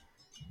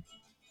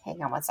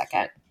Hang on one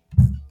second.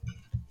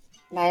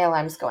 My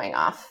alarm's going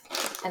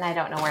off, and I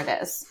don't know where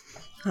it is.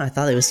 Oh, I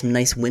thought there was some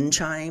nice wind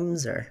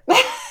chimes or...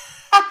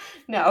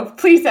 No,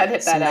 please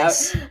edit that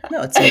out.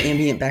 No, it's some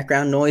ambient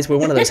background noise. We're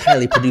one of those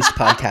highly produced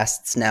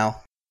podcasts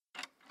now.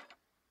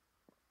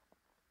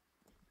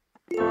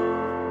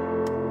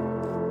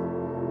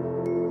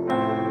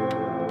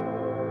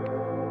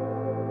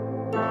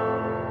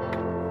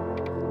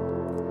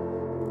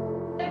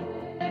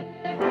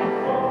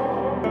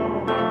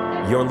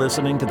 You're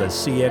listening to the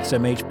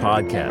CXMH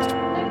podcast.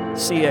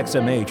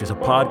 CXMH is a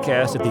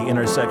podcast at the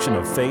intersection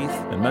of faith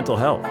and mental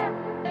health.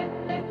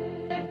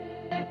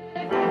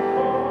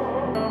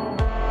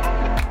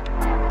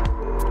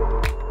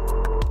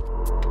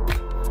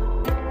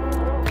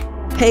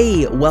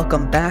 Hey,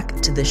 welcome back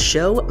to the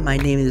show. My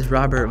name is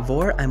Robert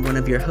Vore. I'm one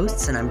of your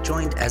hosts, and I'm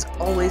joined, as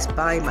always,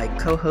 by my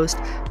co-host,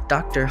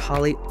 Dr.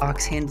 Holly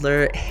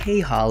Oxhandler. Hey,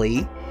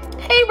 Holly.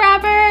 Hey,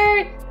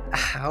 Robert.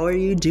 How are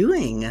you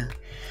doing?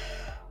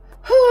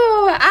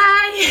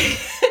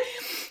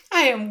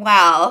 I am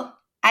well.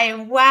 I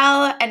am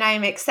well, and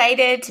I'm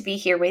excited to be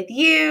here with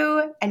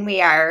you. And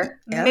we are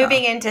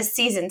moving into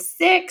season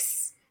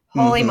 6.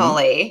 Holy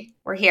moly,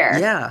 we're here.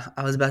 Yeah,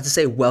 I was about to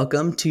say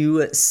welcome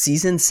to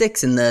season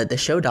 6 in the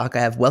show doc.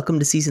 I have welcome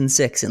to season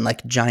 6 in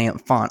like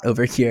giant font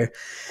over here.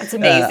 That's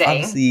amazing.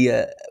 Obviously,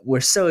 we're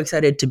so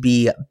excited to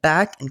be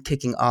back and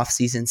kicking off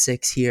season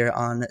 6 here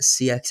on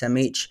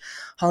CXMH.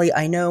 Holly,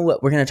 I know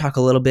we're going to talk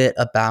a little bit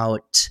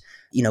about,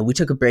 we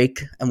took a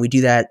break, and we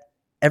do that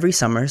every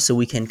summer so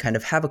we can kind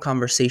of have a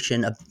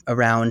conversation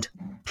around,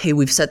 hey,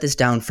 we've set this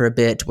down for a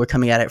bit. We're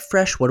coming at it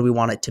fresh. What do we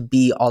want it to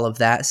be? All of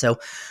that. So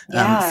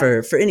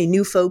for any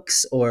new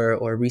folks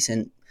or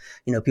recent,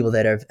 people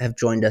that have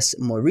joined us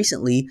more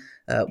recently,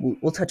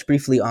 we'll touch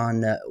briefly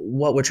on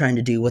what we're trying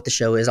to do, what the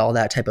show is, all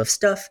that type of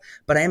stuff.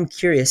 But I am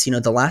curious,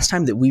 the last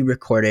time that we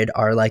recorded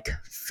our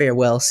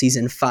farewell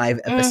season 5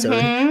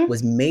 episode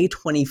was May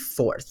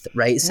 24th,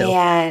 right? So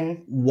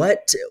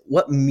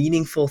what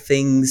meaningful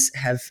things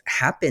have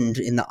happened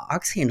in the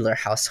Oxhandler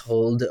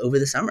household over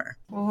the summer?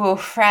 Oh,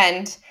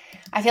 friend,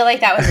 I feel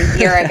like that was a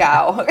year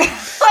ago.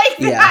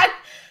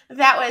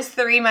 That was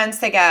 3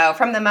 months ago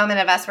from the moment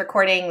of us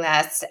recording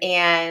this,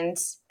 and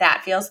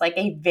that feels like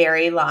a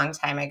very long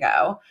time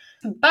ago.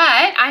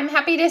 But I'm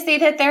happy to say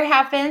that there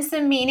have been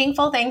some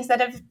meaningful things that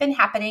have been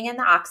happening in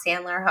the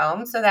Oxhandler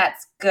home, so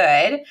that's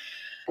good.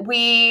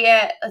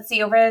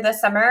 Over the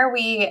summer,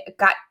 we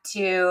got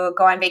to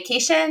go on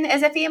vacation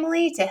as a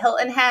family to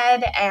Hilton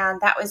Head,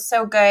 and that was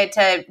so good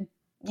to,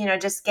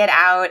 just get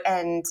out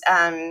and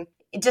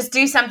just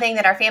do something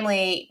that our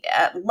family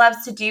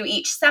loves to do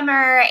each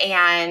summer,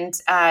 and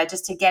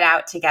just to get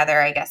out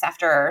together, I guess,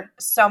 after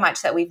so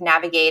much that we've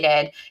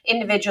navigated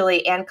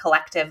individually and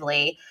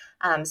collectively.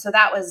 So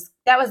that was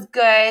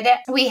good.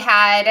 We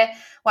had,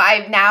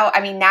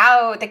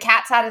 now the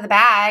cat's out of the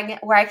bag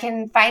where I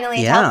can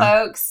finally tell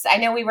folks. I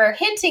know we were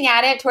hinting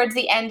at it towards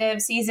the end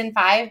of season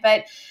 5,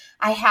 but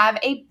I have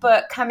a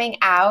book coming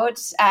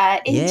out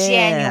in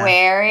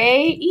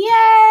January.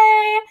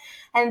 Yay!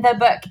 And the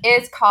book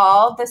is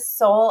called The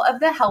Soul of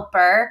the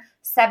Helper,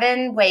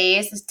 7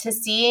 stages to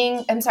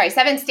seeing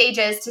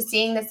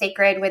the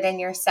sacred within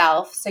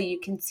yourself so you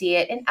can see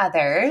it in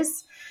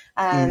others.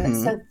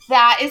 So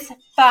that is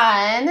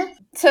fun.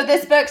 So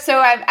this book,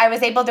 I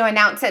was able to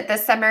announce it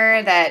this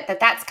summer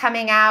that's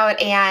coming out,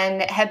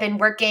 and have been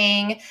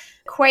working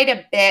quite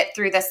a bit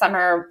through the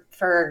summer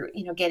for,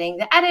 getting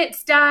the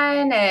edits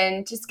done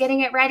and just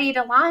getting it ready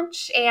to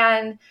launch.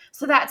 And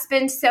so that's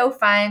been so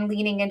fun,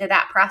 leaning into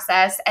that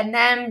process. And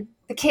then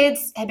the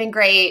kids have been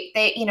great.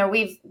 They,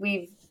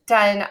 we've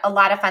done a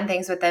lot of fun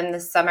things with them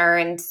this summer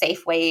in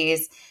safe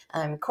ways.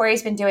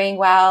 Corey's been doing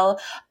well.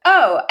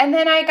 Oh, and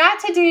then I had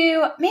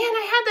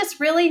this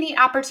really neat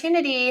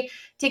opportunity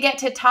to get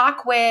to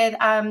talk with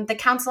the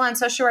Council on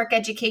Social Work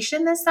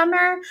Education this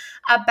summer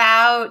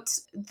about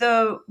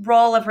the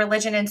role of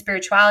religion and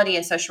spirituality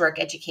in social work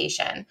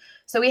education.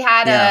 So we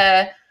had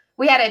a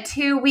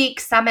 2-week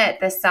summit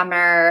this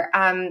summer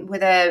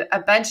with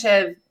a bunch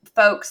of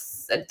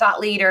folks, thought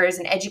leaders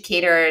and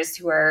educators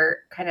who are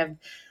kind of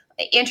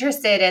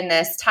interested in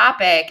this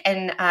topic,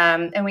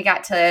 and we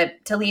got to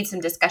lead some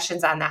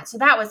discussions on that. So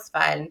that was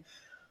fun.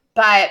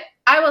 But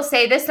I will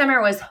say this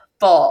summer was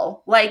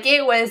full.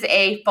 It was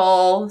a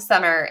full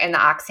summer in the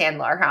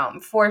Oxhandler home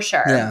for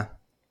sure.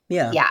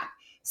 Yeah.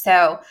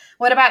 So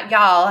what about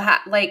y'all?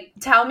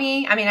 Tell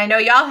me. I know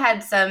y'all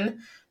had some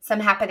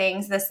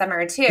happenings this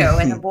summer too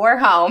in the Vore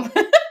home.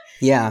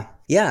 Yeah.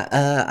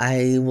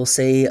 I will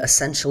say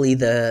essentially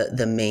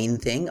the main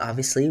thing,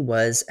 obviously,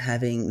 was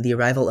having the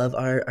arrival of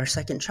our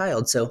second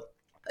child. So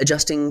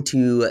adjusting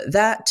to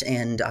that,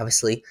 and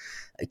obviously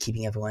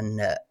keeping everyone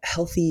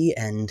healthy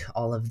and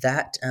all of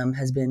that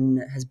has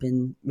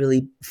been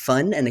really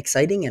fun and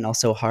exciting, and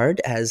also hard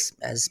as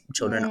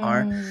children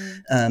are.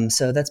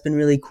 So that's been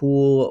really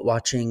cool.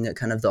 Watching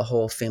kind of the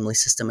whole family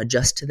system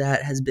adjust to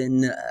that has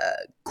been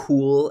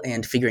cool,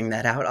 and figuring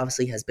that out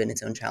obviously has been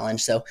its own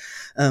challenge. So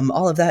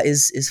all of that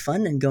is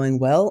fun and going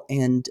well,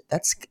 and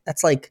that's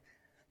like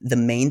the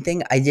main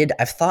thing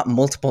I've thought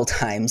multiple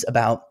times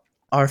about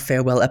our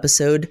farewell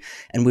episode,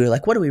 and we were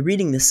like, what are we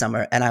reading this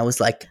summer? And I was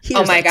like,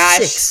 here's like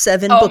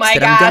 6-7 books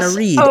that I'm gonna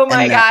read.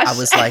 I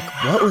was like,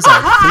 what was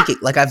I thinking?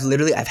 Like,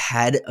 I've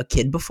had a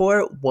kid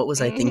before. What was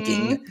I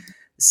thinking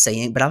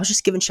saying? But I was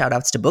just giving shout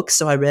outs to books,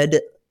 so I read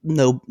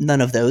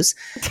none of those.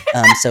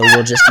 So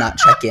we'll just not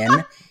check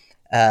in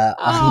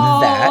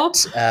on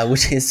that,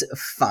 which is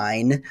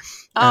fine.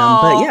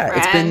 But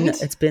yeah,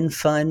 it's been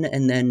fun,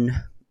 and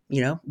then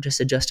just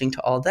adjusting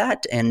to all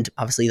that, and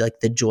obviously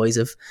like the joys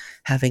of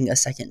having a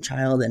second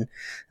child, and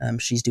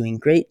she's doing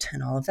great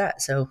and all of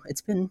that. So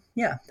it's been,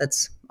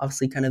 that's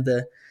obviously kind of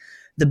the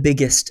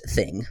biggest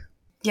thing.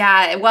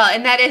 Yeah, well,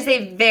 and that is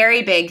a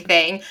very big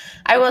thing.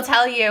 I will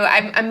tell you,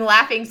 I'm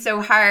laughing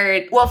so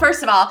hard. Well,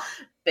 first of all,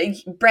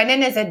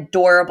 Brennan is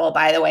adorable,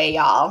 by the way,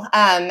 y'all.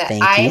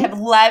 I have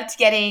loved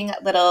getting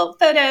little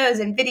photos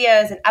and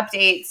videos and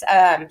updates.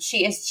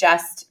 She is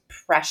just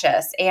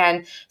precious,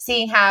 and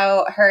seeing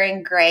how her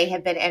and Gray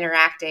have been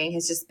interacting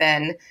has just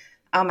been,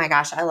 oh my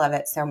gosh, I love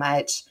it so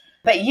much.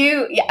 But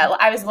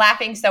I was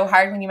laughing so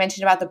hard when you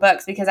mentioned about the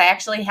books, because I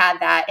actually had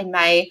that in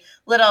my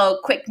little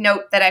quick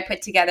note that I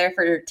put together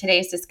for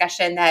today's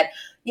discussion, that,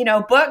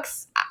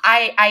 books,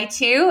 I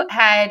too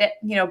had,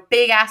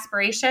 big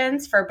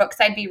aspirations for books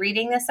I'd be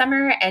reading this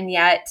summer. And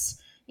yet,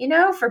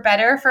 for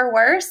better or for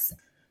worse,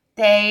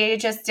 they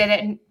just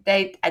didn't,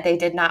 they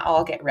did not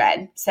all get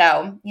read.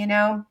 So,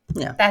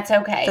 that's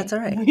okay. That's all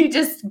right. You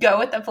just go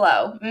with the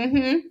flow.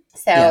 Mm-hmm.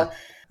 So, yeah.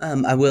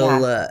 I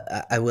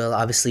will,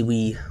 obviously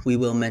we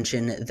will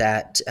mention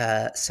that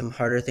some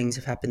harder things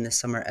have happened this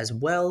summer as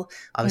well.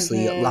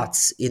 Obviously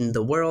lots in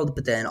the world,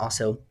 but then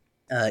also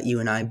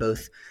you and I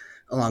both,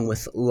 along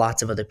with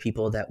lots of other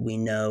people that we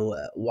know,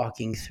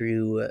 walking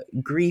through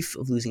grief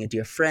of losing a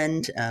dear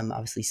friend.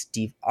 Obviously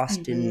Steve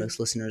Austin,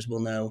 most listeners will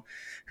know,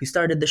 who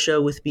started the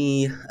show with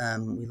me.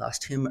 We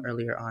lost him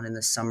earlier on in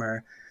the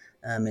summer,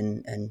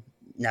 and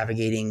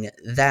navigating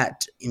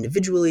that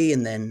individually,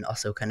 and then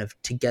also kind of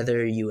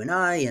together, you and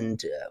I,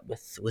 and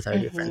with our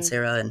dear friend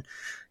Sarah, and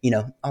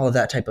all of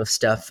that type of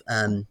stuff.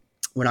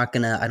 We're not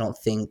gonna, I don't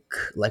think,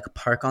 like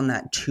park on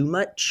that too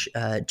much,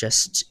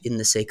 just in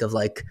the sake of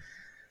like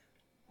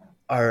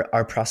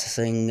our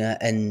processing,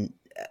 and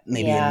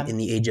maybe in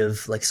the age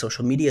of like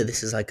social media,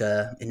 this is like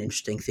an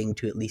interesting thing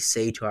to at least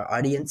say to our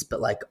audience, but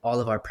like all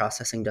of our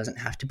processing doesn't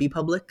have to be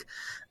public,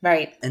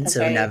 right? And that's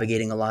so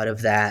navigating a lot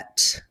of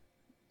that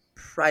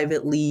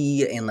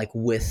privately and like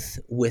with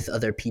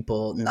other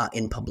people, not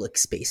in public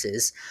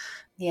spaces,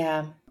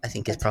 I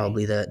think is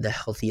probably the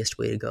healthiest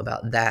way to go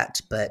about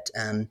that. But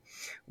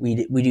we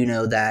do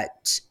know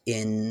that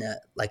in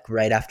like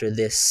right after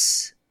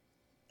this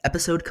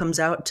episode comes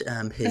out,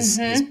 his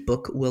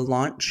book will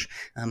launch,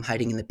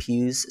 Hiding in the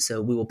Pews.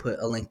 So we will put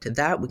a link to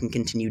that. We can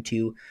continue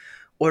to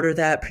order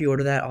that,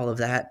 pre-order that, all of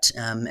that.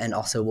 And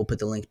also we'll put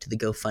the link to the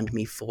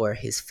GoFundMe for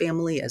his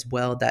family as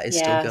well. That is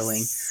still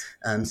going.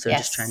 So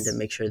just trying to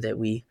make sure that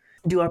we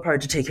do our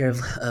part to take care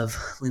of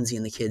Lindsay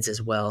and the kids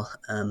as well.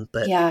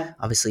 But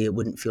obviously it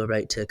wouldn't feel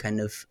right to kind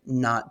of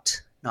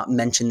not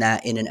mention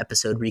that in an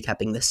episode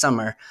recapping the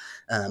summer.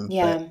 But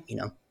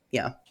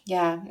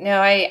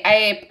no,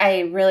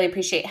 I really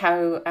appreciate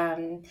how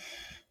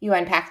you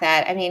unpack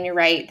that. I mean, you're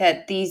right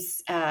that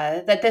this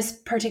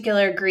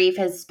particular grief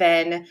has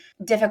been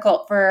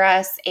difficult for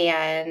us,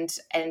 and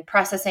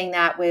processing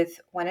that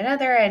with one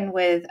another and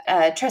with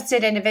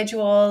trusted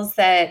individuals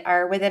that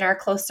are within our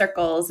close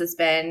circles has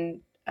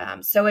been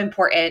so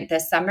important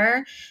this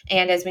summer,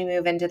 and as we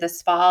move into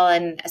this fall,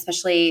 and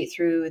especially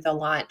through the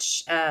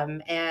launch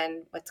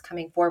and what's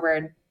coming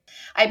forward.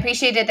 I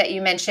appreciated that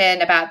you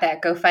mentioned about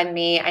that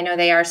GoFundMe. I know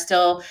they are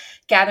still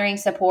gathering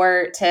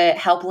support to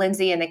help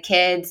Lindsay and the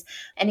kids.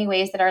 Any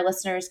ways that our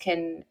listeners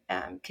can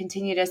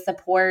continue to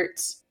support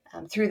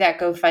through that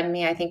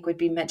GoFundMe, I think would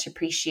be much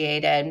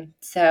appreciated.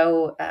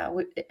 So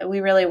we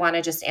really want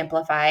to just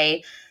amplify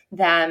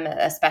them,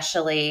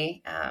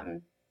 especially,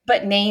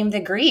 but name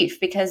the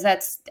grief, because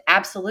that's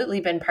absolutely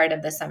been part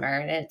of the summer,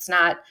 and it's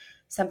not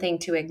something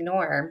to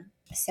ignore.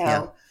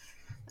 So,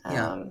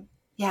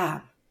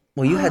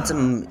 Well, you had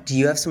do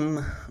you have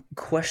some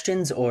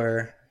questions,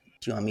 or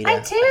do you want me to? I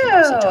do.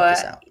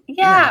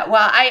 Yeah.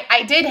 Well,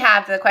 I did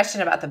have the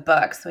question about the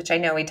books, which I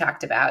know we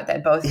talked about,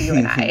 that both you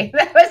and I,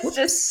 that was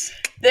just,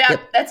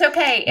 that's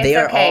okay.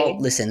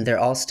 It's they're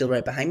all still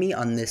right behind me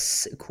on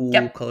this cool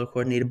color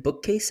coordinated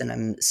bookcase, and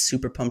I'm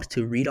super pumped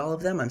to read all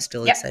of them. I'm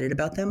still excited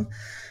about them.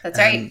 That's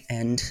right.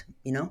 And,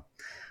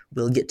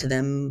 we'll get to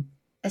them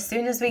as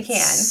soon as we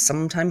can.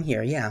 Sometime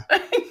here. Yeah.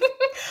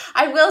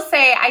 I will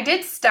say I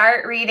did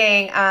start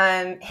reading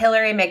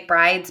Hillary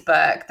McBride's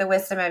book, The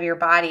Wisdom of Your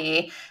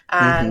Body,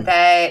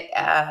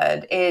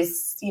 that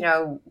is,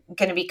 going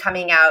to be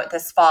coming out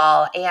this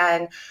fall.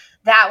 And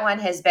that one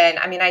has been,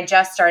 I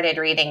just started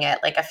reading it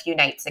like a few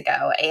nights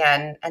ago.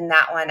 And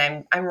that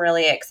one I'm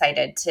really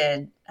excited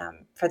to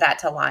for that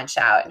to launch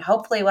out. And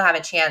hopefully we'll have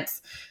a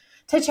chance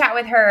to chat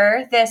with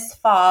her this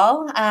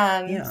fall.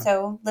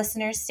 So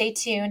listeners, stay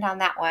tuned on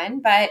that one.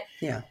 But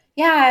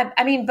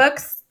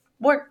books,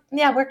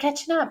 we're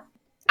catching up.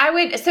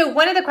 So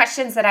one of the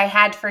questions that I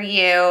had for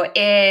you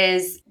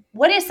is,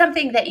 what is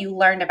something that you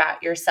learned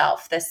about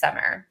yourself this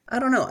summer? I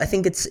don't know. I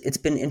think it's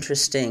been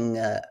interesting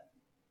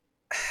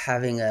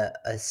having a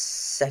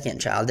second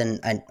child, and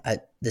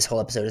this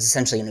whole episode is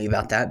essentially going to be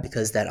about that,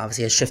 because that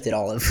obviously has shifted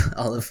all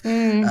of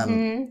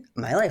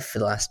my life for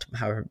the last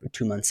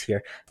 2 months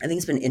here. I think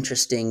it's been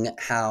interesting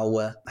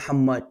how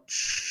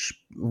much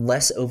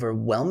less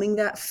overwhelming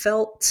that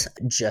felt,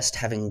 just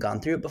having gone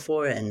through it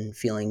before and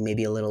feeling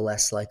maybe a little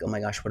less like, oh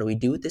my gosh, what do we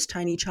do with this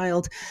tiny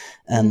child,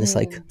 this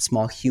like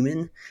small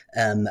human,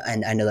 and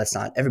I know that's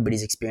not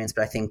everybody's experience,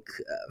 but I think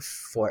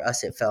for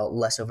us it felt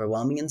less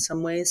overwhelming in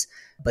some ways.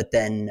 But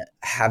then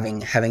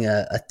having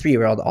a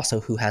 3-year-old also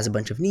who has a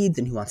bunch of needs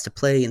and who wants to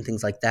play and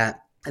things like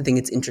that, I think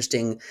it's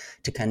interesting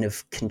to kind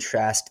of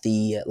contrast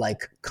the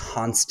like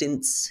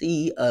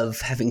constancy of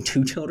having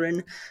 2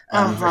 children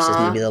versus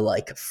maybe the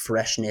like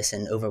freshness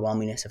and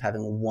overwhelmingness of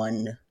having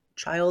 1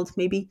 child,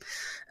 maybe.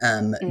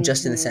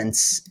 Just in the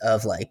sense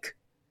of like,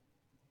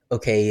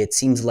 okay, it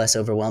seems less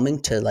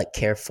overwhelming to like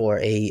care for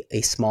a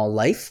small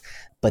life,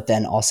 but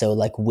then also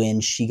like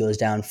when she goes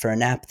down for a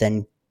nap,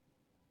 then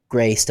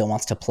Gray still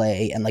wants to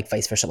play, and like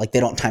vice versa. Like they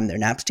don't time their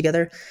naps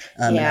together.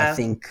 And I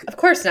think, of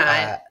course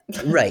not.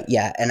 Right.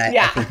 Yeah. And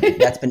I think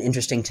that's been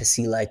interesting to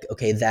see, like,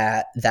 okay,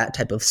 that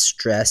type of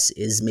stress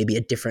is maybe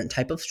a different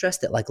type of stress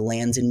that like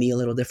lands in me a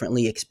little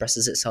differently,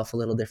 expresses itself a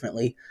little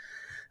differently.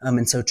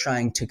 And so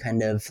trying to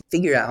kind of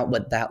figure out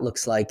what that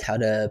looks like, how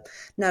to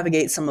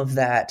navigate some of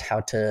that,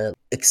 how to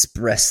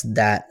express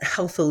that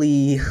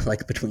healthily,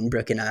 like between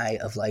Brooke and I,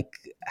 of like,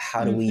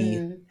 how do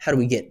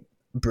we get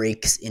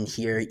breaks in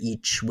here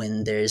each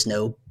when there's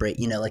no break,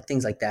 like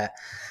things like that.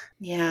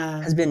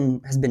 Yeah. Has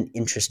been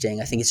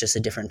interesting. I think it's just a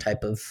different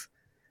type of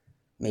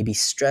maybe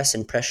stress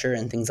and pressure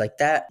and things like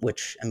that,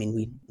 which, I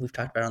mean, we've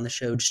talked about on the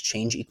show, just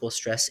change equals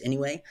stress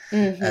anyway.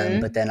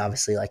 But then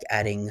obviously like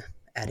adding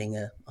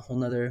a whole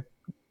nother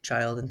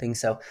child and things.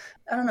 So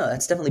I don't know,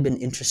 that's definitely been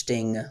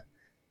interesting,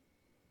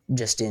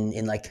 just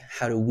in like,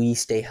 how do we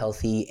stay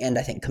healthy? And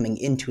I think coming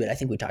into it, I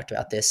think we talked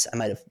about this, I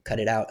might have cut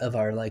it out of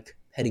our like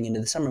heading into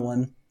the summer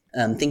one,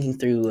 thinking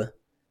through,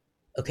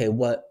 okay,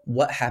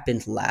 what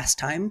happened last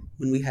time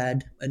when we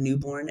had a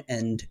newborn,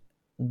 and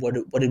what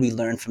did we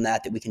learn from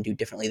that we can do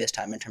differently this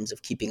time in terms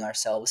of keeping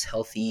ourselves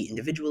healthy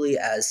individually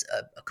as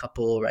a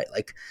couple, right?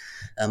 Like,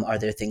 are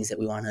there things that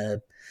we want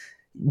to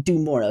do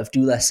more of,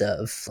 do less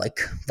of, like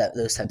that,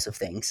 those types of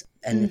things.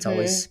 And it's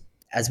always,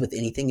 as with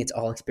anything, it's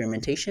all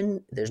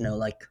experimentation. There's no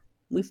like,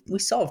 we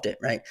solved it,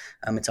 right?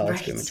 It's all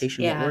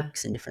experimentation. What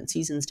works in different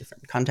seasons,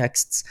 different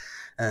contexts,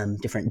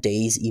 different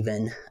days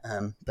even.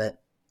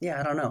 But yeah,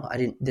 I don't know.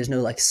 There's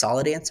no like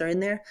solid answer in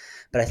there,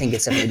 but I think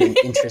it's definitely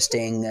been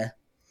interesting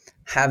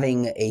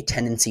having a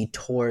tendency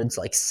towards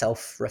like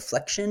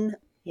self-reflection,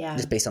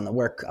 just based on the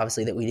work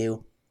obviously that we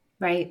do.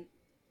 Right.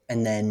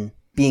 And then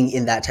being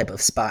in that type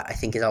of spot, I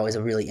think is always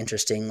a really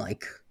interesting,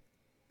 like,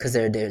 because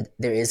there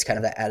is kind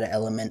of that added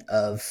element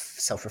of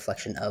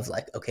self-reflection of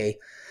like, okay,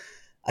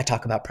 I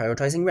talk about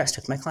prioritizing rest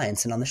with my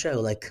clients and on the show,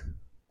 like,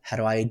 how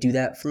do I do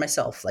that for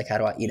myself? Like, how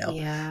do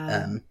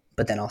I,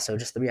 but then also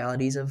just the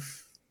realities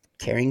of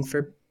caring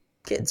for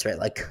kids, right?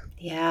 Like,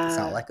 it's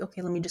not like,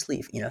 okay, let me just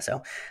leave,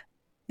 so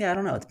yeah, I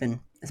don't know. It's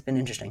been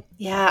interesting.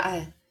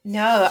 Yeah.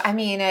 No, I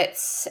mean, it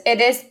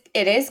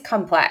is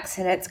complex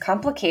and it's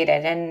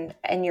complicated,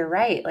 and you're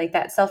right. Like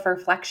that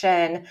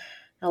self-reflection,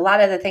 a lot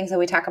of the things that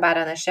we talk about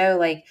on the show,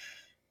 like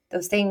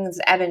those things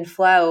ebb and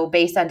flow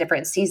based on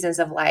different seasons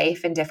of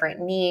life and different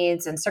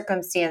needs and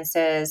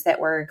circumstances that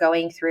we're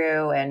going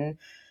through. And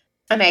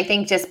I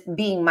think just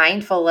being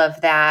mindful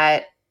of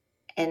that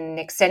and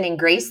extending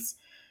grace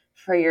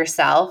for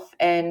yourself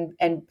and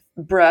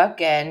Brooke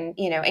and,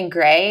 and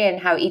Gray, and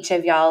how each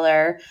of y'all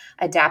are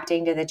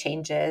adapting to the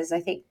changes.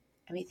 I think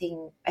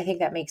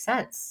that makes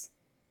sense.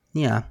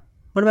 Yeah.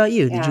 What about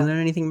you? Did you learn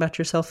anything about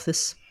yourself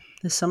this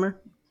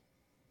summer?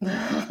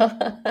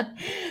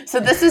 So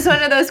this is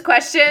one of those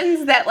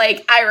questions that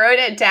like I wrote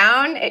it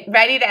down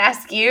ready to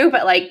ask you,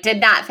 but like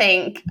did not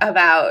think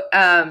about.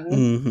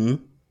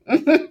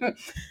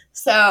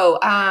 So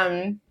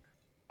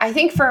I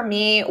think for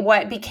me,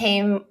 what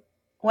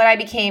I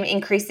became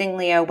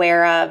increasingly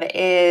aware of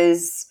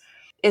is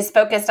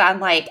focused on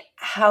like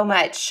how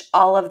much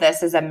all of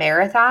this is a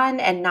marathon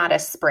and not a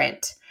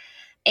sprint.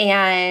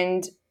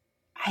 And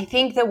I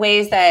think the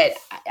ways that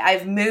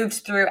I've moved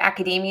through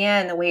academia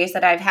and the ways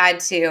that I've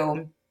had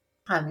to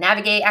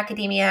navigate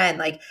academia and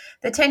like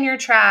the tenure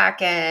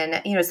track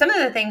and, some of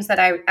the things that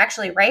I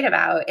actually write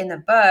about in the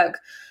book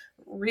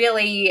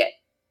really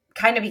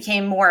kind of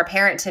became more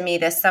apparent to me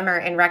this summer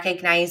in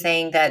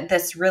recognizing that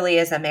this really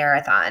is a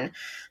marathon,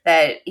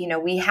 that,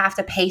 we have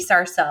to pace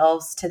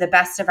ourselves to the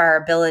best of our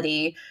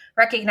ability,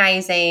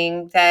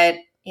 recognizing that,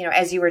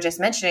 as you were just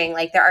mentioning,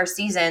 like there are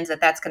seasons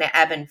that's going to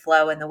ebb and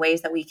flow, and the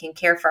ways that we can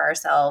care for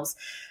ourselves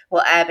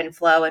will ebb and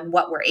flow, and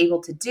what we're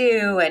able to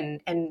do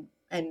and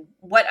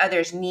what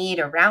others need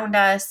around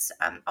us.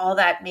 All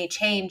that may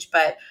change,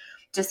 but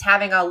just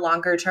having a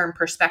longer term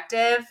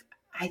perspective,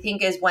 I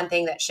think, is one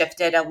thing that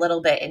shifted a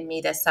little bit in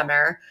me this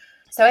summer.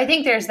 So I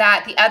think there's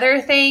that. The other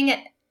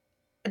thing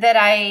that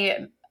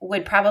I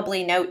would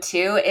probably note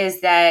too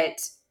is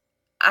that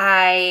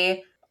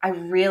I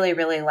really,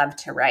 really love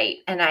to write.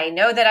 And I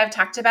know that I've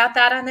talked about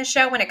that on the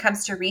show when it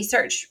comes to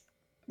research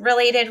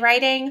related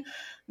writing,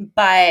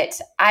 but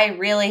I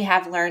really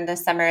have learned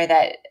this summer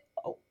that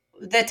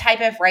the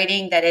type of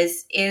writing that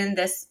is in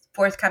this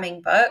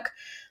forthcoming book,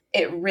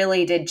 it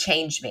really did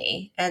change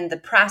me. And the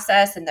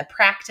process and the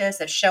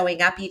practice of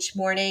showing up each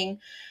morning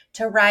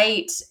to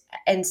write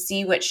and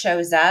see what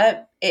shows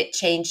up, it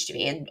changed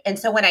me. And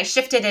so when I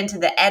shifted into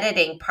the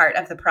editing part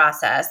of the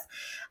process,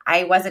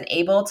 I wasn't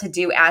able to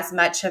do as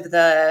much of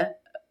the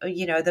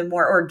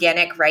more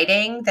organic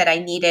writing that I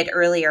needed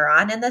earlier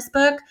on in this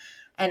book.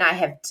 And I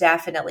have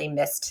definitely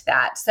missed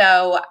that.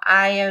 So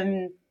I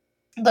am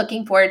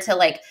looking forward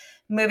to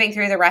moving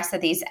through the rest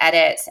of these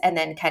edits and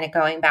then kind of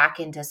going back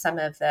into some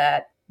of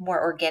the more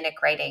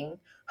organic writing,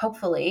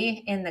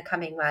 hopefully in the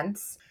coming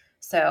months.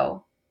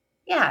 So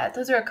yeah,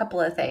 those are a couple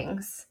of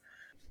things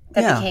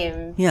that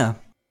became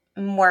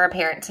more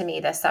apparent to me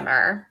this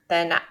summer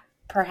than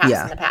perhaps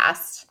in the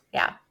past.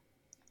 Yeah.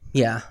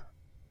 Yeah.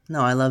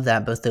 No, I love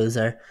that. Both those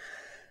are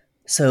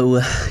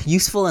so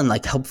useful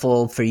and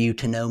helpful for you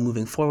to know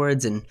moving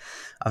forwards. And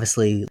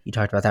obviously you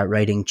talked about that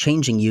writing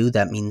changing you.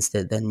 That means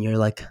that then you're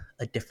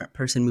a different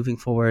person moving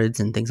forwards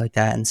and things like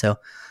that. And so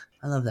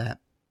I love that.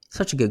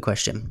 Such a good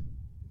question.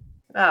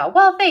 Oh,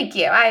 well, thank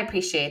you. I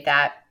appreciate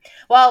that.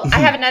 Well, I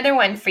have another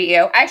one for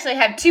you. I actually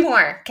have two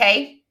more.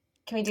 Okay.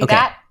 Can we do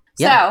that?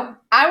 Yeah. So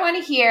I want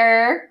to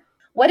hear,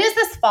 what is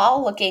this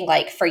fall looking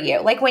like for you?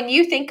 When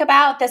you think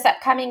about this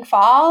upcoming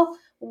fall,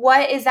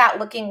 what is that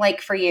looking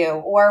like for you?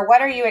 Or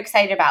what are you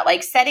excited about?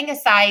 Setting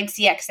aside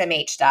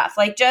CXMH stuff,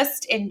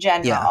 just in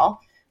general,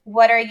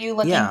 what are you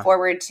looking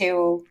forward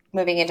to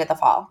moving into the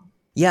fall?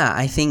 Yeah,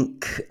 I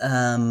think,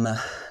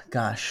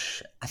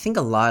 I think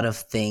a lot of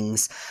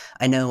things.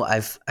 I know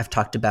I've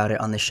talked about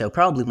it on the show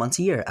probably once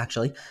a year,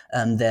 actually,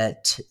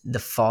 that the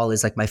fall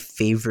is my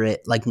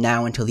favorite,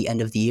 now until the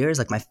end of the year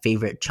is my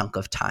favorite chunk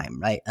of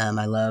time, right?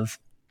 I love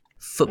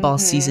football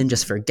season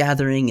just for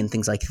gathering and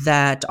things like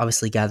that.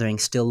 Obviously, gathering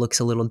still looks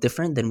a little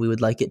different than we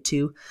would like it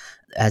to,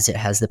 as it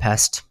has the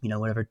past,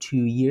 2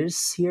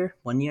 years here,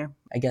 1 year,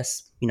 I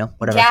guess,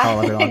 whatever,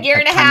 however long year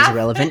and a time half. is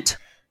irrelevant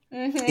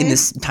in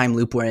this time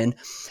loop we're in.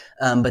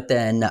 But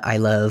then I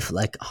love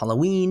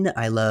Halloween.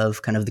 I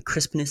love kind of the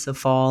crispness of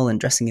fall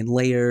and dressing in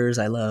layers.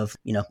 I love,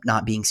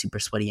 not being super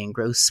sweaty and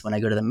gross when I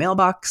go to the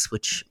mailbox,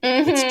 which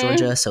it's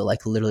Georgia. So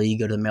literally you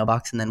go to the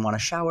mailbox and then want to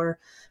shower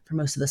for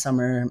most of the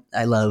summer.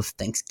 I love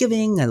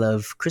Thanksgiving. I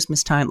love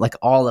Christmas time.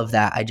 All of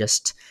that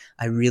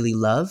I really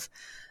love.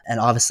 And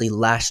obviously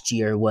last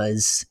year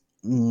was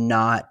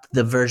not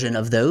the version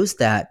of those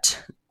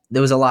that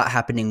there was a lot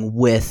happening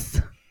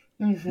with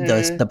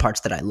the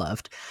parts that I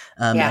loved.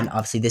 And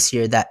obviously this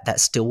year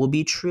that still will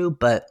be true,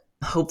 but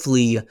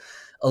hopefully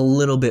a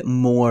little bit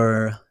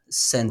more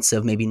sense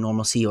of maybe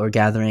normalcy or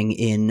gathering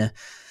in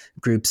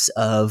groups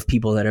of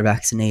people that are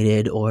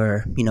vaccinated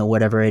or,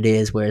 whatever it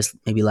is. Whereas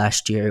maybe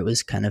last year it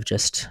was kind of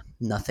just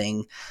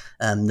nothing,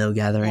 no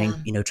gathering,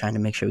 trying to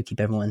make sure we keep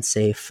everyone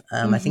safe.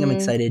 I think I'm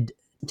excited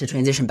to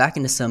transition back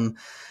into some,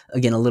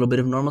 again, a little bit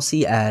of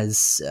normalcy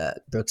as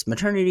Brooke's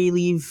maternity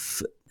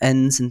leave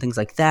ends and things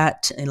like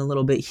that in a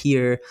little bit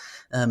here.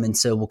 And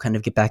so we'll kind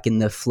of get back in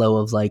the flow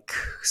of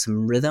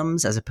some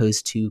rhythms as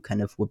opposed to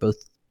kind of we're both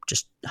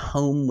just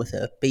home with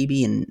a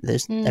baby and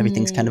there's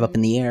everything's kind of up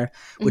in the air,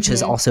 which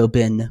has also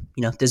been,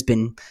 there's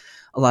been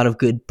a lot of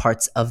good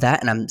parts of that.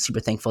 And I'm super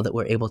thankful that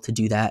we're able to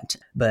do that.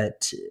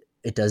 But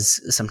it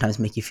does sometimes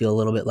make you feel a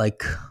little bit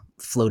like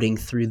floating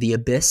through the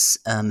abyss,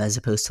 as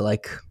opposed to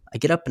I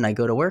get up and I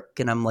go to work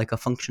and I'm a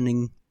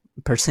functioning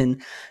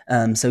person.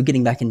 So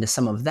getting back into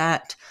some of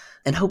that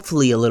and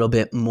hopefully a little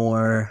bit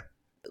more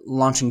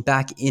launching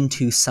back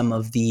into some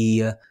of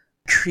the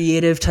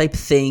creative type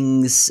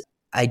things.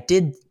 I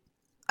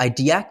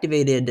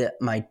deactivated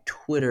my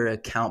Twitter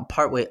account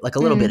partway, a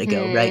little bit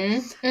ago,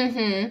 right?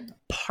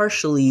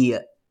 Partially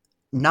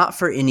not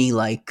for any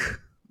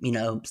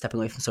stepping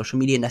away from social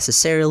media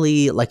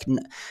necessarily,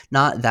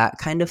 not that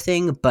kind of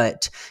thing,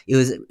 but it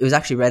was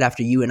actually right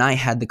after you and I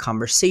had the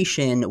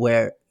conversation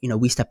where,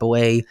 we step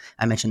away.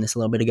 I mentioned this a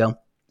little bit ago.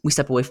 We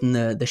step away from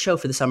the show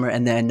for the summer,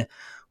 and then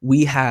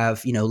we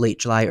have, late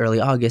July, early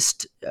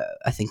August,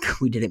 I think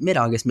we did it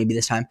mid-August, maybe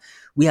this time,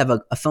 we have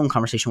a phone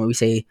conversation where we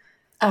say,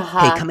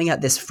 hey, coming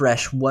at this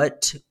fresh,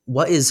 what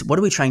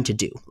are we trying to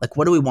do?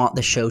 What do we want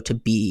the show to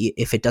be?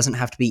 If it doesn't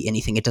have to be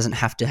anything, it doesn't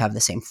have to have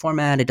the same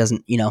format. It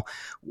doesn't,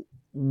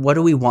 what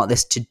do we want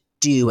this to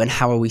do and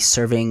how are we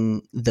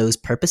serving those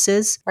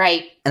purposes?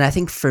 Right. And I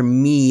think for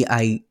me,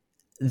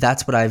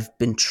 that's what I've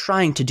been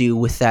trying to do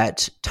with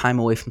that time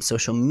away from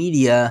social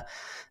media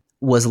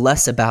was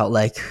less about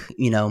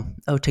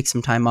take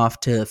some time off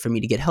for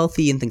me to get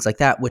healthy and things like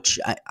that, which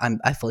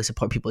I fully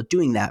support people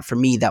doing that. For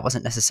me, that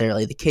wasn't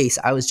necessarily the case.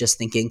 I was just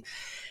thinking,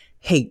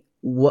 hey,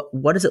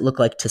 what does it look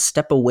like to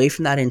step away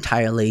from that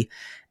entirely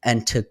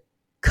and to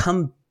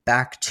come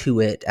back to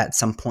it at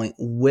some point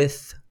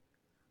with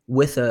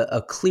with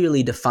a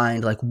clearly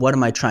defined, like, what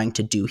am I trying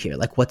to do here?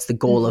 Like, what's the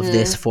goal of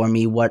this for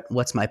me?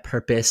 What's my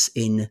purpose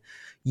in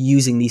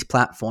using these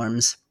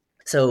platforms?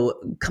 So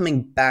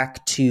coming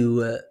back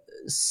to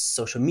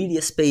social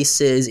media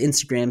spaces,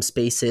 Instagram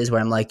spaces, where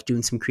I'm like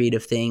doing some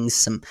creative things,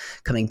 some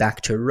coming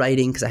back to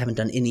writing, because I haven't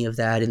done any of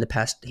that in the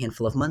past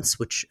handful of months,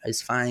 which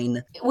is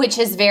fine. Which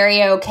is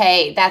very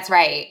okay. That's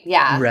right.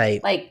 Yeah.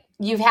 Right. Like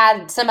you've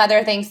had some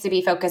other things to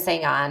be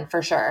focusing on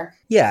for sure.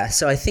 Yeah.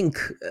 So I think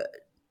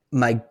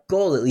my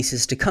goal at least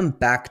is to come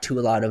back to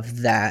a lot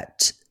of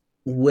that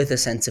with a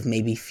sense of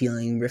maybe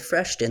feeling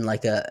refreshed and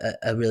like a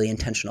really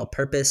intentional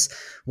purpose.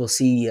 We'll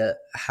see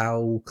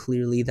how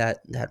clearly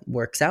that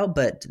works out,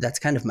 but that's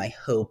kind of my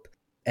hope.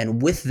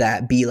 And with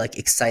that, be like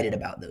excited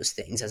about those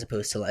things as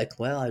opposed to like,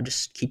 well, I'll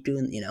just keep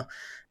doing,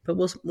 but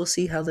we'll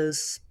see how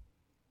those,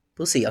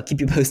 we'll see. I'll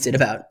keep you posted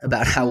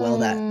about how well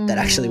that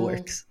actually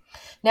works.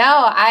 No,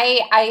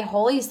 I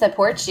wholly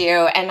support you.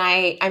 And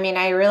I mean,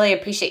 I really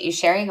appreciate you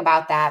sharing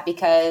about that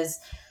because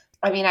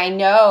I mean, I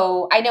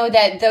know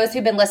that those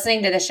who've been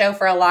listening to the show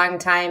for a long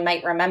time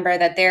might remember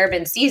that there have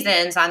been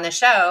seasons on the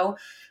show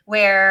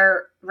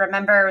where,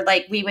 remember,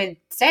 like we would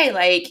say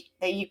like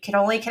that you could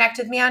only connect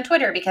with me on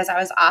Twitter because I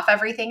was off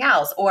everything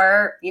else,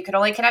 or you could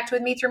only connect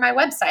with me through my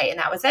website and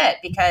that was it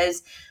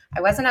because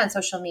I wasn't on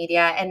social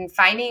media. And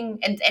finding,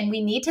 and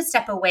we need to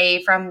step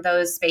away from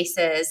those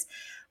spaces,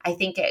 I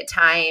think at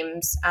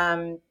times,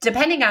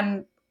 depending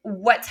on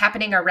what's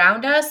happening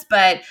around us,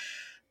 but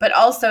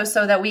also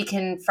so that we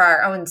can, for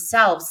our own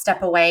selves,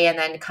 step away and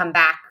then come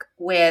back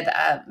with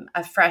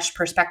a fresh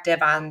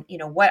perspective on,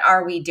 what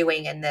are we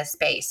doing in this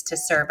space to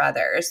serve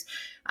others?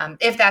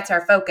 If that's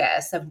our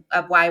focus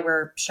of why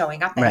we're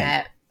showing up in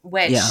it,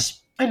 which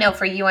I know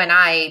for you and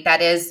I,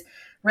 that is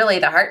really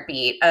the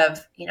heartbeat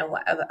of,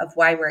 of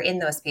why we're in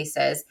those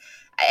spaces.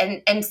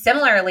 And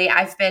similarly,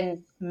 I've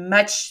been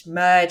much,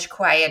 much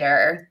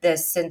quieter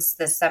since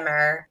this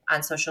summer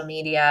on social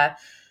media.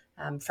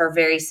 For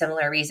very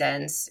similar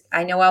reasons.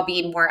 I know I'll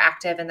be more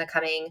active in the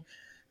coming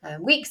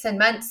weeks and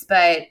months,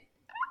 but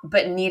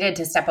needed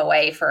to step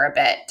away for a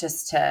bit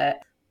just to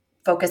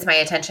focus my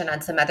attention on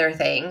some other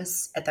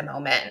things at the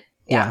moment.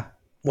 Yeah.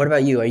 What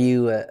about you? Are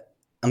you,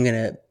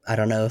 I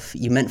don't know if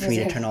you meant for me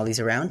to turn all these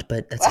around,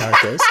 but that's how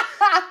it goes.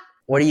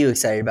 What are you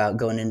excited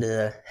about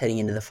heading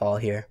into the fall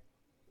here?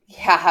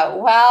 Yeah,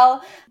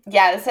 well,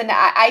 yes. And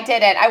I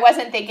didn't. I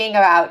wasn't thinking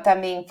about them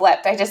being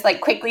flipped. I just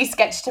quickly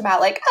sketched them out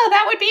like, oh,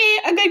 that would be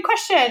a good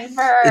question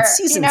for, it's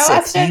season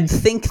 6. You'd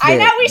think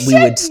that we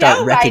would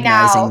start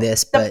recognizing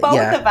this, but both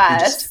of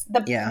us,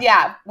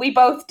 we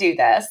both do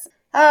this.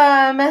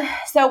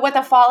 So what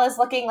the fall is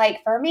looking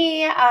like for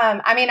me,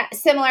 I mean,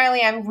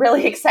 similarly, I'm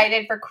really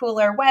excited for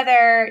cooler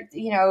weather.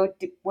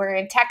 We're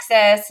in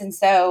Texas. And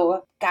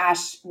so,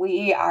 gosh,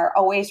 we are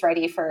always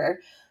ready for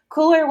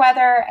cooler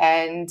weather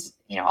and,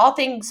 all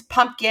things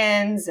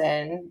pumpkins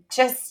and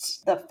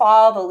just the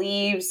fall, the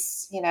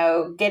leaves,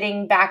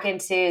 getting back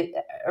into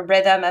a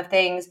rhythm of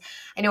things.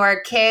 I know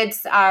our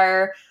kids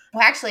are,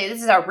 well, actually,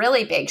 this is a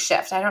really big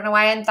shift. I don't know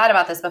why I hadn't thought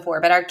about this before,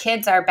 but our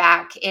kids are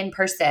back in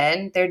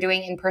person. They're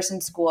doing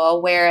in-person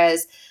school,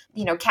 whereas,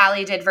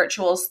 Callie did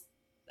virtual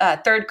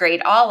third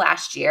grade all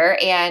last year,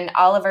 and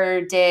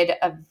Oliver did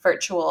a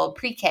virtual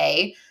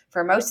pre-K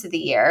for most of the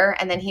year.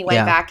 And then he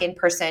went back in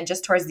person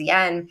just towards the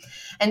end.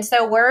 And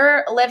so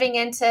we're living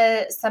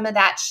into some of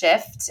that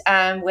shift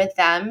with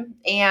them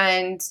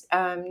and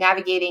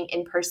navigating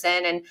in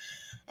person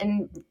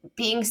and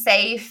being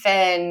safe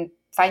and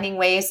finding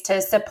ways to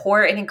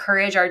support and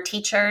encourage our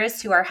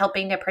teachers who are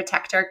helping to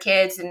protect our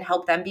kids and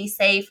help them be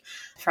safe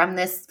from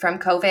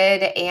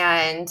COVID.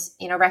 And,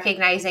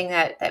 recognizing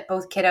that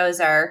both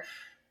kiddos are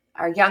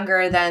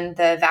younger than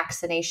the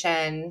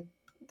vaccination,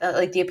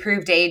 the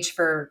approved age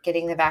for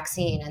getting the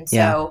vaccine. And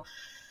so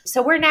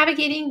we're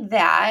navigating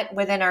that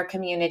within our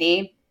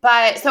community.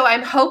 But so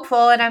I'm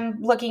hopeful and I'm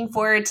looking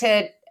forward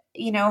to,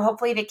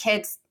 hopefully the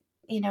kids,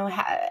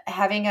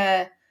 having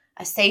a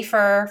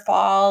safer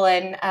fall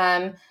and,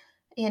 and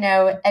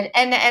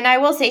I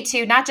will say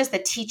too, not just the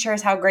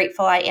teachers, how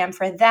grateful I am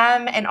for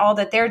them and all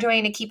that they're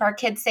doing to keep our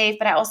kids safe,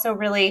 but I also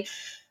really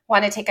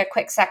want to take a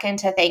quick second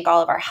to thank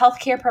all of our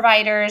healthcare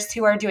providers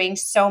who are doing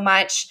so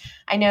much.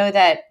 I know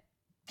that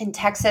in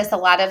Texas, a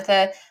lot of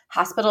the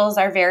hospitals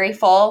are very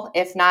full,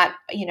 if not,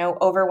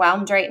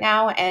 overwhelmed right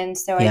now. And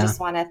so I just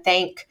want to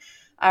thank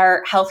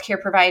our healthcare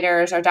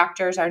providers, our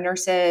doctors, our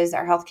nurses,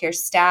 our healthcare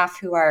staff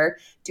who are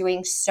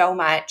doing so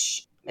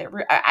much.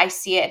 I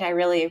see it and I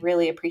really,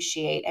 really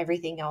appreciate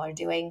everything y'all are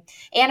doing.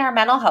 And our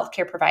mental health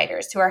care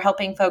providers who are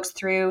helping folks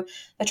through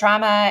the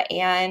trauma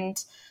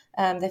and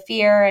the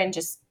fear and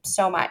just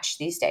so much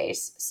these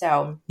days.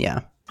 So,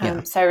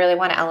 so I really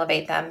want to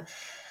elevate them.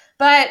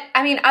 But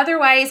I mean,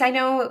 otherwise, I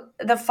know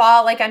the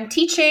fall, I'm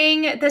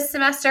teaching this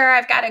semester.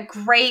 I've got a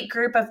great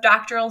group of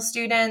doctoral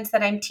students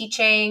that I'm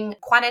teaching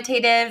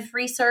quantitative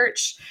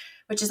research,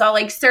 which is all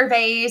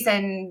surveys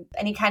and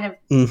any kind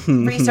of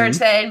research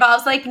that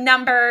involves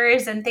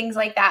numbers and things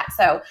like that.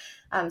 So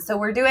So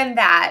we're doing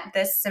that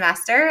this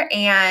semester,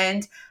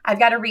 and I've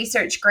got a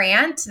research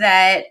grant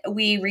that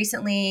we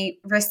recently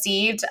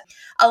received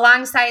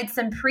alongside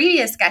some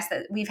previous guests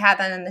that we've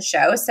had on the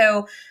show.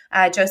 So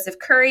Joseph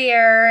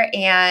Currier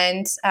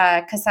and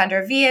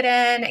Cassandra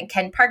Viaden and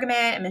Ken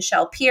Pargament and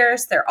Michelle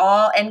Pierce,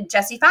 and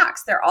Jesse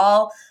Fox, they're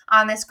all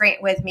on this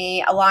grant with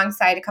me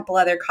alongside a couple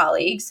other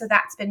colleagues. So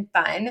that's been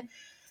fun,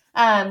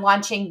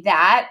 launching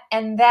that.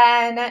 And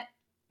then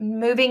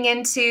moving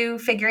into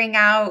figuring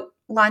out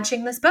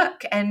launching this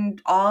book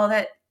and all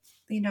that,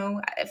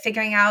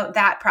 figuring out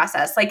that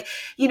process.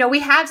 We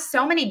have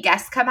so many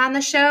guests come on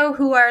the show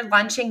who are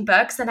launching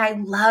books, and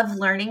I love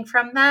learning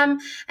from them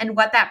and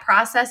what that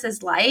process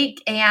is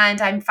like. And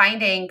I'm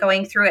finding,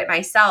 going through it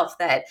myself,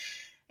 that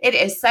it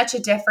is such a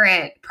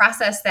different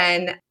process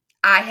than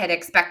I had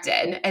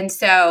expected. And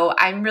so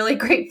I'm really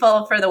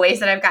grateful for the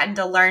ways that I've gotten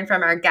to learn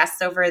from our guests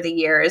over the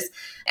years,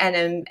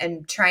 and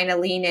I'm trying to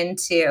lean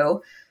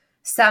into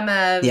some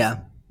of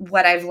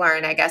what I've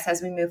learned, I guess,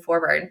 as we move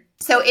forward.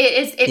 So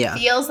it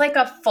feels like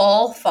a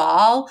full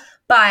fall,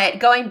 but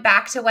going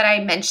back to what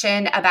I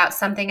mentioned about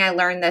something I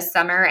learned this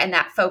summer and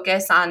that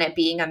focus on it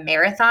being a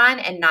marathon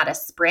and not a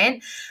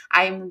sprint,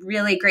 I'm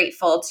really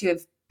grateful to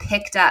have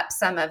picked up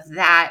some of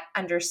that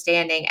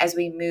understanding as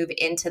we move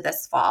into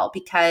this fall,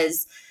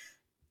 because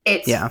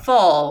it's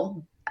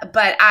full,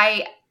 but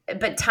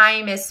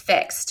time is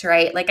fixed,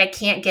 right? Like I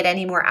can't get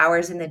any more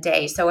hours in the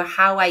day. So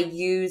how I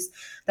use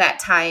that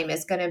time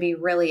is going to be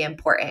really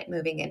important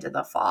moving into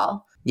the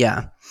fall.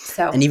 Yeah.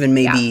 So, and even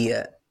maybe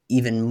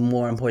even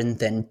more important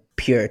than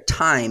pure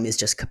time is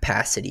just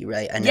capacity,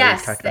 right? I know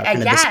we've talked about kind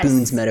of the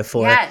spoons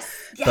metaphor.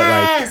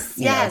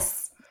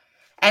 Yes.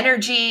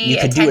 Energy, you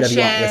could do whatever you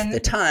want with the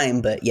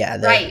time, but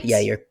right.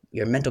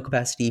 Your mental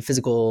capacity,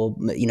 physical,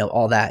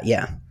 all that.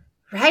 Yeah.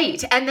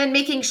 Right. And then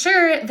making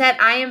sure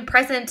that I am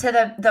present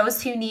to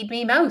those who need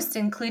me most,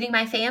 including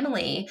my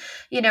family.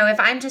 If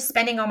I'm just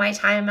spending all my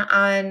time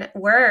on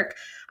work,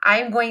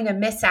 I'm going to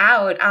miss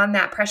out on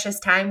that precious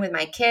time with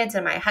my kids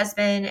and my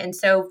husband. And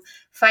so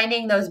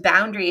finding those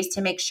boundaries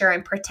to make sure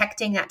I'm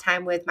protecting that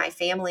time with my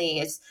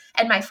family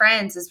and my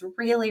friends is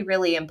really,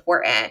 really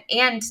important,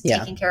 and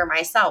taking care of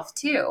myself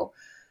too.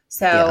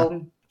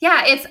 So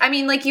it's,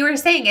 like you were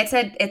saying,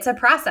 it's a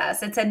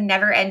process. It's a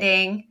never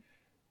ending,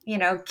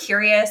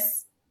 curious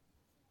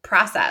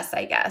process,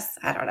 I guess.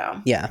 I don't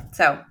know. Yeah.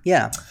 So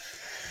yeah.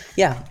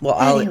 Well,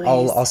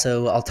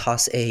 I'll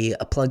toss a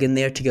plug in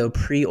there to go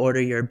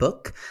pre-order your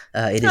book.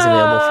 It is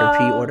available for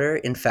pre-order.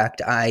 In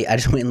fact, I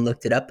just went and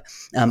looked it up.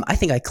 I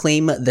think I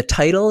claim the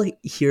title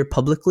here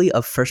publicly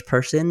of first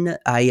person.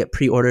 I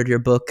pre-ordered your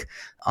book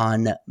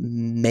on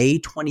May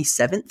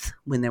 27th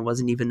when there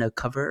wasn't even a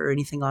cover or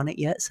anything on it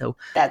yet. So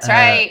that's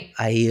right.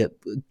 I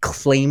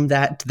claim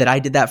that I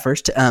did that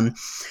first.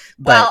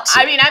 But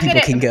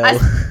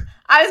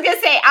I was going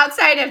to say,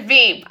 outside of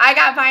Veep, I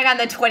got mine on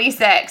the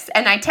 26th,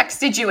 and I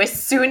texted you as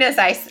soon as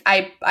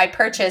I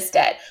purchased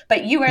it.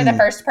 But you were the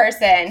first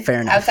person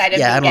outside of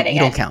me getting it. You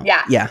don't count.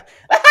 Yeah.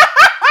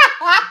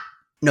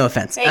 No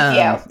offense. Thank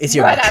you. It's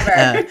your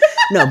whatever.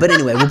 No, but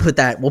anyway, we'll put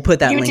that link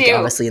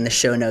obviously in the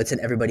show notes, and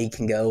everybody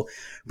can go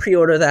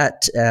pre-order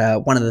that.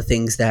 One of the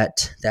things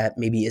that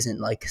maybe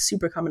isn't like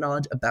super common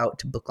knowledge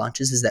about book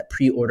launches is that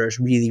pre-orders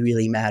really,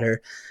 really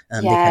matter.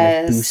 They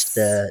kind of boost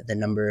the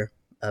number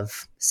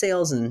of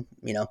sales, and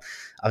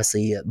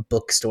obviously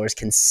bookstores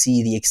can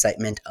see the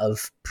excitement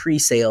of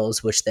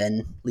pre-sales, which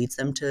then leads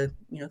them to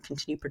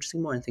continue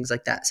purchasing more and things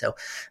like that. So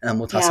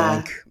we'll toss a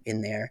link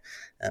in there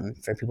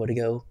for people to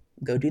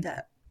go do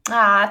that.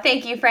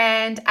 Thank you,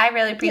 friend. I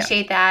really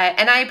appreciate that,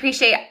 and I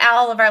appreciate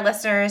all of our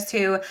listeners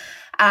who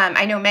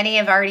I know many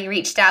have already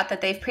reached out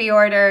that they've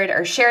pre-ordered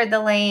or shared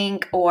the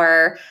link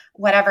or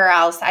whatever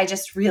else. I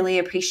just really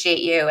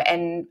appreciate you,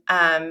 and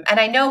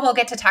I know we'll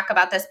get to talk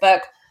about this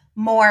book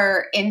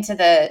more into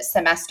the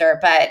semester,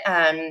 but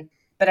I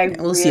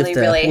we'll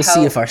really hope.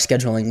 See if our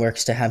scheduling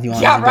works to have you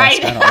on.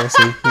 We'll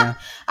see. Yeah.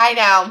 I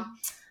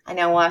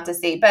know. We'll have to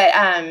see, but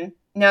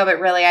no,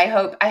 but really, I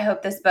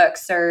hope this book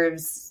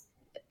serves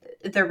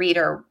the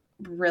reader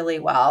really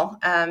well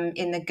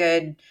in the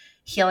good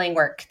healing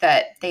work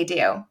that they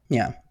do.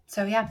 Yeah.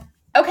 So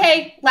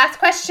okay, last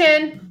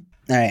question.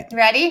 All right.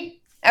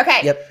 Ready? Okay.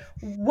 Yep.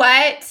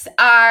 What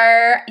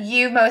are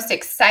you most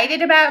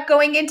excited about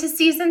going into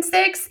season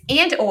 6,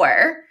 and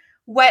or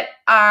what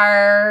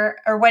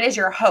is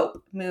your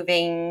hope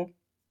moving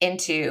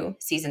into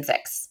season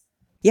 6?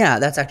 Yeah,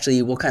 that's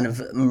actually, we'll kind of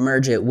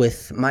merge it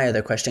with my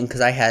other question,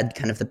 because I had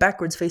kind of the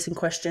backwards facing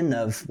question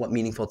of what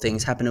meaningful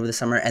things happened over the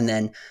summer. And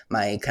then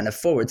my kind of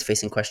forwards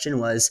facing question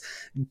was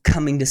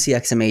coming to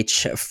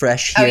CXMH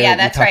fresh here. Oh yeah,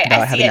 that's right. About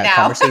I see having it that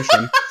now.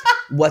 Conversation.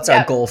 What's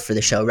our goal for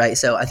the show, right?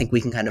 So I think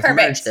we can kind of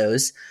merge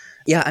those.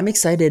 Yeah, I'm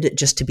excited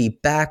just to be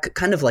back,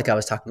 kind of like I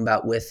was talking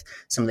about with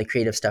some of the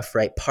creative stuff,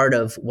 right? Part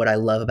of what I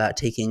love about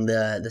taking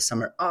the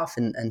summer off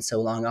and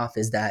so long off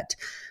is that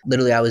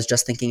literally I was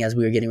just thinking as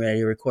we were getting ready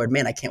to record,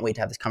 man, I can't wait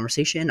to have this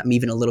conversation. I'm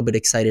even a little bit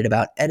excited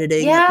about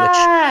editing,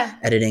 Yeah. which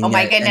editing Oh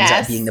my ends up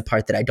goodness. being the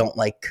part that I don't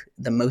like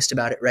the most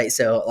about it, right?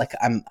 So like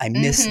I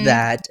miss Mhm.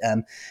 that.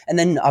 And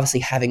then obviously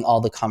having all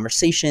the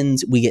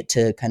conversations, we get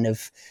to kind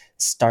of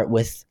start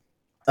with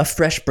a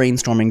fresh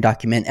brainstorming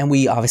document, and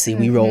we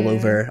roll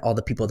over all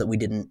the people that we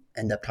didn't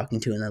end up talking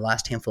to in the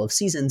last handful of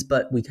seasons,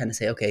 but we kind of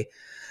say, okay,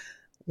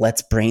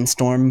 let's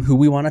brainstorm who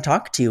we want to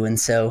talk to. And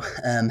so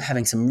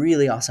having some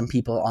really awesome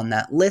people on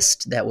that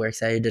list that we're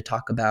excited to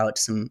talk about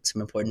some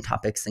important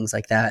topics, things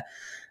like that.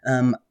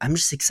 I'm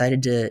just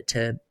excited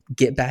to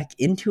get back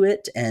into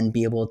it and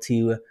be able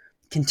to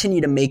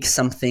continue to make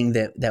something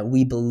that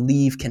we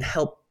believe can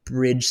help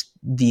bridge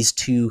these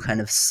two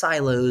kind of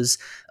silos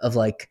of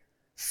like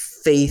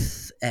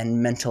faith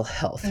and mental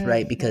health,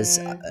 right? Because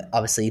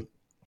obviously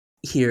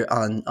here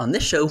on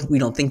this show, we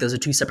don't think those are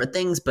two separate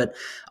things, but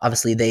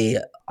obviously they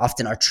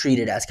often are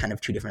treated as kind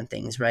of two different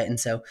things, right? And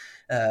so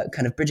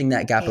kind of bridging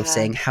that gap of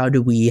saying, how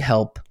do we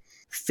help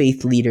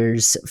faith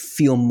leaders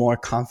feel more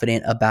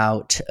confident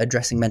about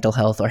addressing mental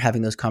health or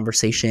having those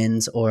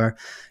conversations, or,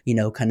 you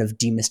know, kind of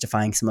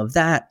demystifying some of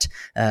that,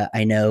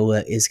 I know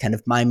is kind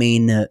of my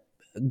main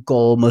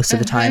goal most of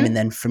the time. And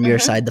then from your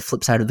side, the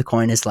flip side of the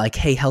coin is like,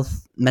 hey,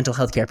 mental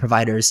health care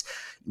providers,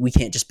 we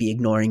can't just be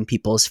ignoring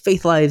people's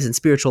faith lives and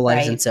spiritual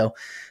lives. Right. And so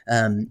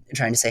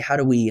trying to say, how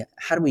do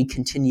we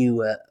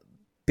continue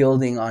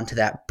building onto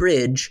that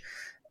bridge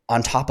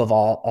on top of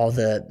all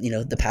the, you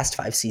know, the past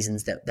 5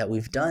 seasons that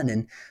we've done,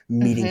 and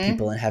meeting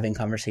people and having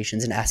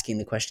conversations and asking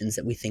the questions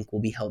that we think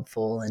will be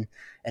helpful,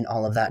 and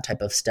all of that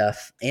type of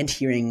stuff, and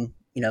hearing,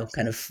 you know,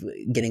 kind of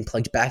getting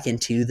plugged back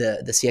into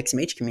the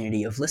CXMH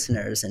community of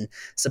listeners and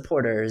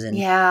supporters and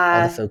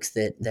all the folks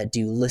that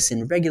do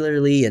listen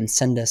regularly and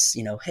send us,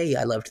 you know, hey,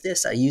 I loved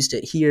this. I used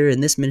it here in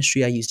this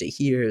ministry. I used it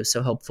here. It was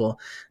so helpful.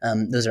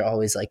 Those are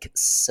always like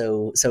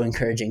so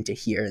encouraging to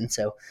hear. And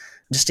so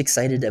just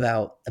excited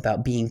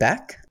about being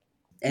back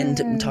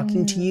and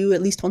talking to you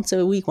at least once,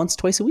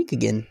 twice a week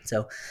again.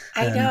 So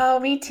I know,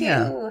 me too.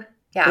 Yeah.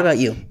 What about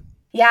you?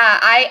 Yeah,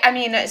 I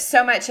mean,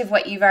 so much of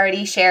what you've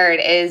already shared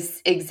is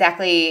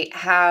exactly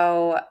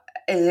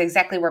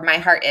where my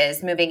heart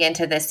is moving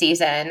into this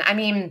season. I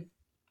mean,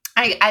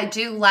 I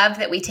do love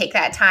that we take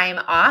that time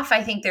off.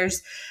 I think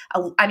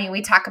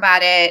we talk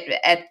about it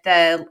at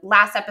the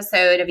last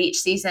episode of each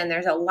season.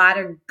 There's a lot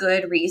of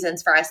good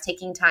reasons for us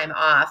taking time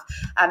off.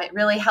 It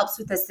really helps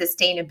with the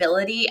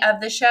sustainability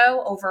of the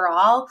show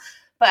overall.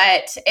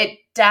 But it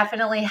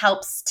definitely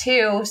helps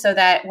too, so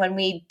that when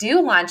we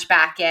do launch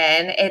back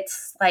in,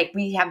 it's like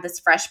we have this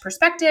fresh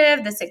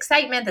perspective, this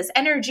excitement, this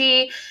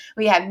energy.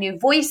 We have new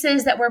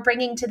voices that we're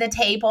bringing to the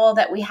table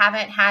that we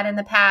haven't had in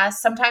the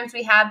past. Sometimes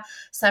we have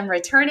some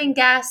returning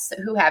guests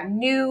who have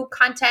new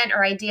content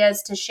or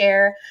ideas to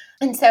share.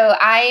 And so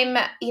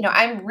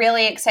I'm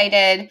really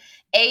excited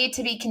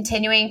to be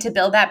continuing to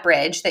build that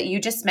bridge that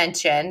you just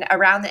mentioned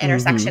around the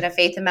intersection of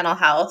faith and mental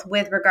health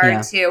with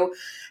regard to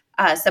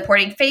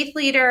supporting faith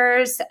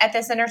leaders at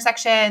this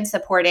intersection,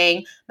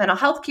 supporting mental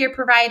health care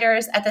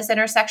providers at this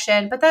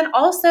intersection, but then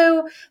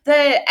also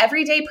the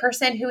everyday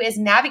person who is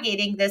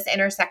navigating this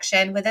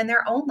intersection within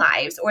their own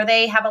lives, or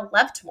they have a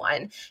loved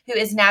one who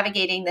is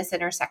navigating this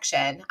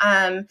intersection.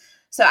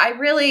 So I'm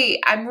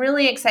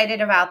really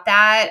excited about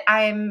that.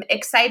 I'm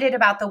excited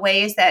about the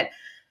ways that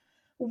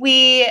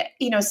we,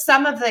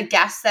 some of the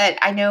guests that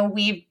I know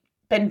we've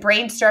been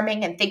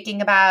brainstorming and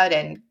thinking about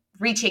and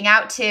reaching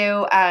out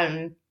to,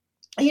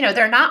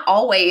 they're not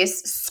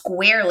always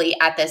squarely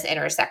at this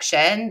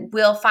intersection.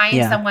 We'll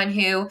find someone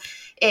who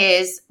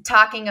is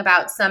talking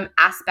about some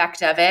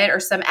aspect of it or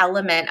some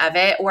element of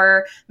it,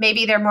 or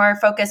maybe they're more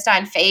focused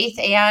on faith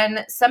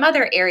and some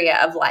other area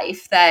of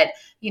life that,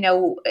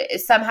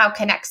 somehow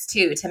connects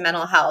to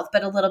mental health,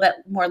 but a little bit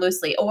more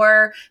loosely,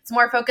 or it's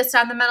more focused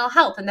on the mental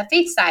health and the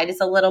faith side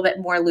is a little bit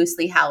more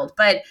loosely held,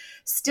 but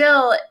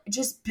still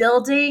just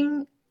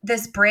building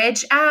this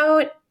bridge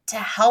out to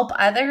help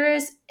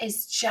others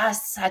is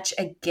just such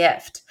a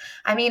gift.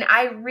 I mean,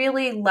 I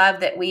really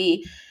love that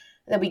we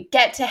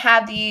get to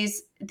have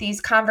these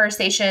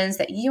conversations,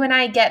 that you and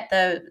I get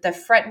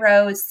the front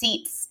row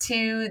seats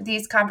to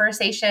these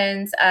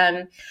conversations.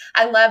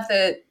 I love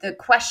the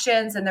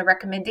questions and the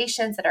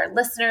recommendations that our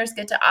listeners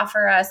get to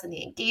offer us, and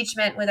the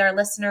engagement with our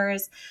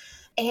listeners.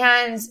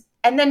 And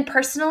then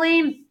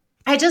personally,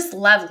 I just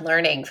love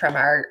learning from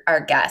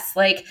our guests.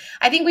 Like,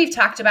 I think we've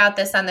talked about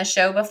this on the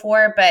show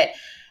before, but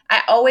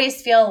I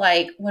always feel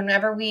like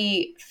whenever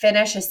we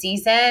finish a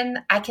season,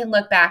 I can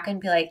look back and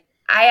be like,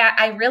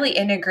 I really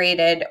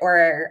integrated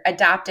or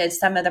adopted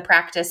some of the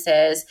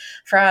practices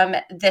from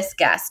this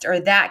guest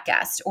or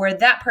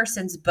that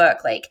person's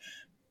book, like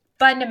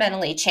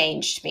fundamentally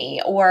changed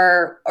me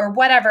or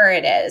whatever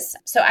it is.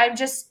 So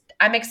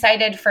I'm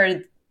excited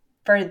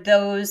for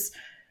those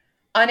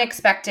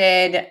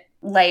unexpected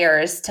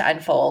layers to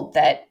unfold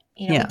that,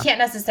 we can't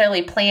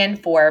necessarily plan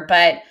for,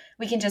 but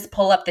we can just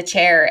pull up the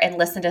chair and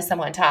listen to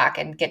someone talk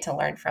and get to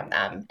learn from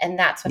them. And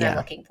that's what I'm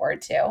looking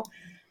forward to.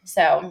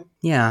 So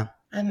yeah,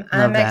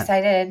 I'm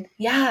excited.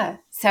 Yeah.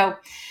 So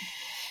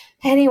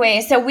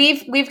anyway, so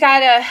we've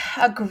got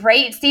a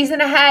great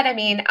season ahead. I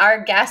mean,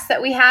 our guests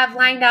that we have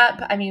lined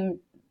up, I mean,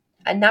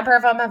 a number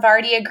of them have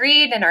already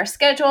agreed and are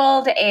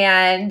scheduled.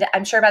 And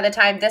I'm sure by the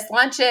time this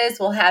launches,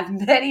 we'll have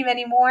many,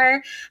 many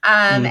more.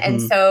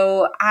 And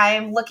so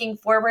I'm looking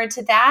forward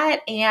to that.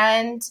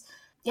 And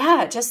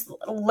yeah, just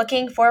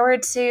looking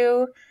forward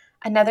to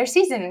another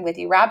season with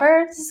you,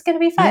 Robert. This is going to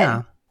be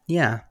fun.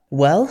 Yeah.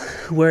 Well,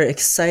 we're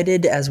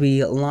excited as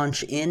we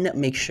launch in.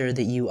 Make sure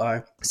that you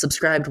are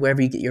subscribed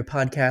wherever you get your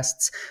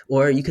podcasts,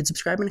 or you could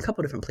subscribe in a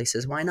couple different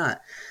places. Why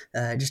not?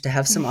 Just to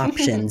have some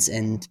options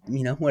and,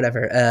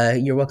 whatever.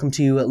 You're welcome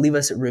to leave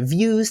us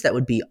reviews. That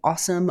would be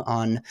awesome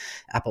on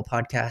Apple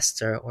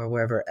Podcasts or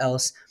wherever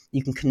else.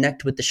 You can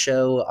connect with the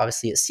show,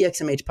 obviously, at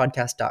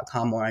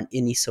cxmhpodcast.com or on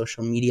any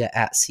social media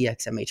at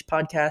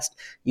cxmhpodcast.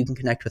 You can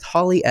connect with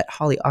Holly at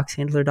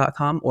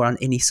hollyoxhandler.com or on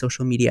any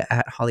social media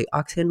at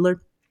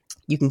hollyoxhandler.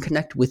 You can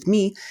connect with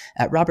me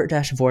at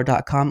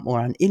robert-vore.com or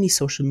on any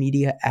social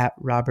media at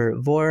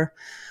robertvore.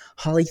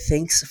 Holly,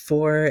 thanks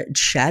for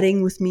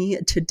chatting with me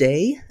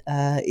today.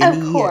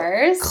 Of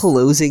course.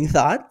 Closing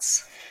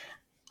thoughts?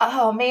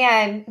 Oh,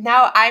 man.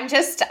 No, I'm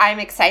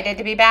excited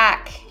to be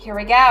back. Here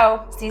we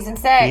go. Season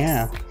 6.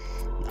 Yeah.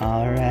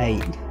 All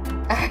right.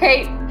 All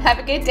right. Have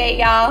a good day,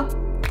 y'all.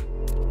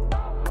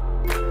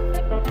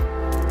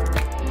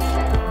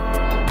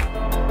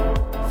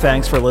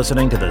 Thanks for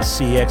listening to the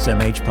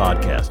CXMH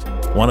podcast.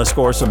 Want to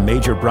score some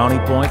major brownie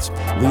points?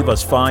 Leave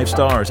us 5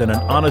 stars and an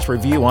honest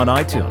review on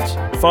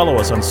iTunes. Follow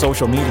us on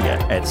social media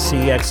at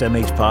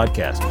CXMH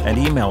Podcast and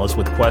email us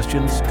with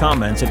questions,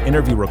 comments, and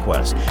interview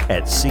requests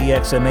at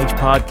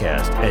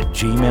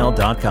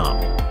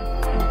cxmhpodcast@gmail.com.